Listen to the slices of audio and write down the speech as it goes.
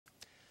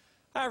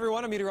Hi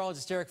everyone, I'm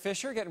meteorologist Eric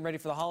Fisher, getting ready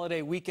for the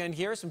holiday weekend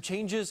here. Some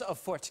changes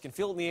afoot. You can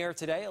feel it in the air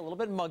today, a little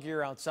bit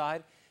muggier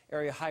outside.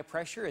 Area high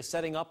pressure is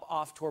setting up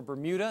off toward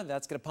Bermuda.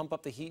 That's going to pump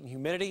up the heat and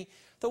humidity.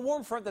 The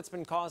warm front that's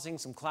been causing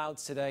some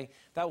clouds today,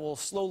 that will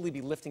slowly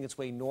be lifting its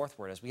way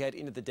northward as we head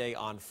into the day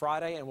on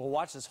Friday. And we'll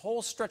watch this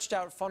whole stretched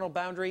out frontal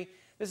boundary.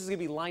 This is going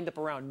to be lined up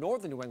around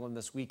northern New England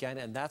this weekend,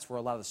 and that's where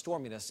a lot of the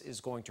storminess is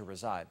going to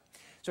reside.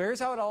 So here's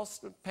how it all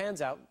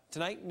pans out.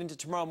 Tonight and into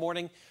tomorrow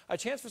morning, a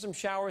chance for some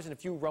showers and a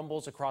few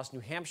rumbles across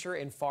New Hampshire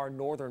and far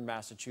northern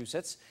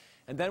Massachusetts.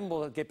 And then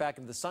we'll get back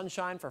into the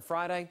sunshine for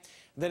Friday.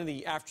 And then in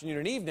the afternoon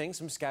and evening,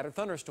 some scattered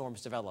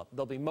thunderstorms develop.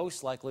 They'll be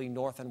most likely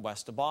north and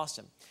west of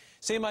Boston.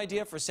 Same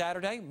idea for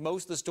Saturday.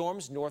 Most of the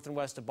storms north and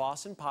west of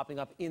Boston popping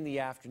up in the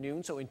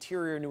afternoon. So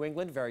interior New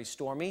England, very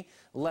stormy.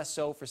 Less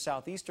so for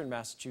southeastern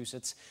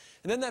Massachusetts.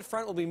 And then that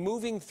front will be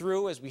moving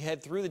through as we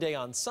head through the day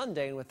on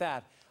Sunday. And with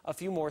that, a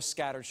few more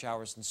scattered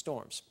showers and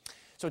storms.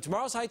 So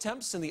tomorrow's high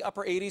temps in the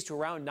upper 80s to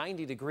around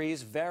 90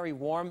 degrees. Very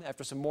warm.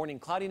 After some morning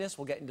cloudiness,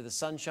 we'll get into the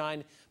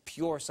sunshine.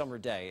 Pure summer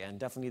day, and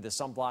definitely need the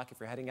sunblock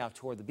if you're heading out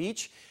toward the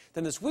beach.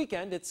 Then this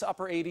weekend, it's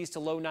upper 80s to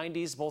low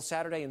 90s both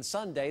Saturday and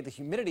Sunday. The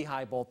humidity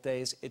high both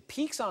days. It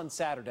peaks on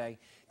Saturday,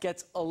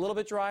 gets a little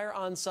bit drier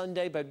on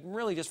Sunday, but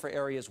really just for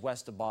areas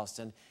west of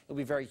Boston. It'll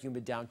be very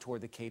humid down toward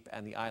the Cape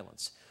and the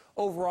islands.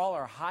 Overall,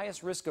 our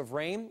highest risk of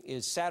rain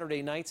is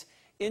Saturday night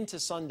into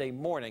Sunday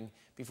morning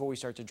before we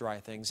start to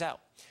dry things out.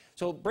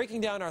 So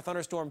breaking down our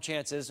thunderstorm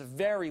chances,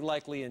 very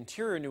likely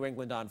interior New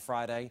England on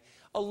Friday.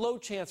 A low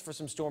chance for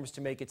some storms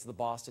to make it to the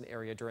Boston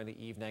area during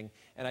the evening,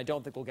 and I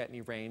don't think we'll get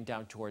any rain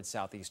down towards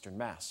southeastern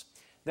Mass.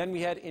 Then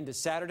we head into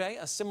Saturday,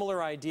 a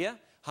similar idea.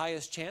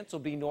 Highest chance will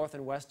be north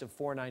and west of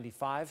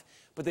 495,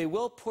 but they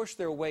will push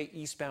their way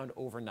eastbound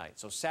overnight.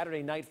 So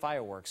Saturday night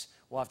fireworks,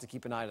 we'll have to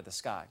keep an eye to the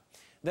sky.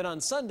 Then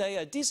on Sunday,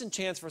 a decent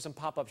chance for some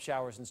pop-up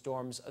showers and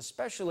storms,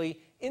 especially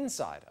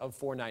inside of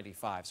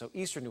 495. So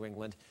eastern New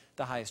England,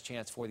 the highest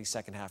chance for the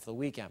second half of the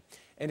weekend.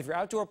 And if your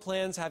outdoor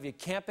plans have you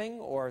camping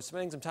or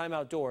spending some time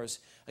outdoors,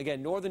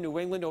 again, northern New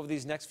England over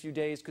these next few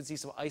days could see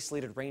some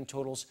isolated rain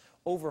totals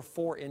over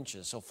 4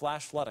 inches. So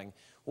flash flooding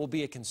will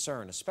be a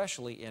concern,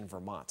 especially in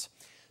Vermont.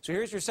 So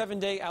here's your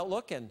 7-day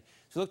outlook, and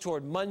as we look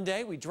toward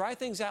Monday, we dry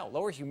things out.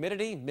 Lower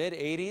humidity,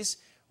 mid-80s.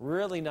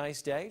 Really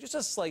nice day. Just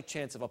a slight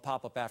chance of a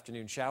pop-up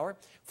afternoon shower.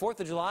 4th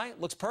of July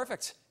looks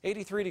perfect.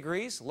 83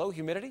 degrees, low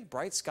humidity,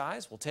 bright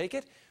skies. We'll take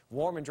it.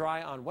 Warm and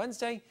dry on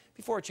Wednesday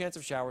before a chance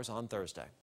of showers on Thursday.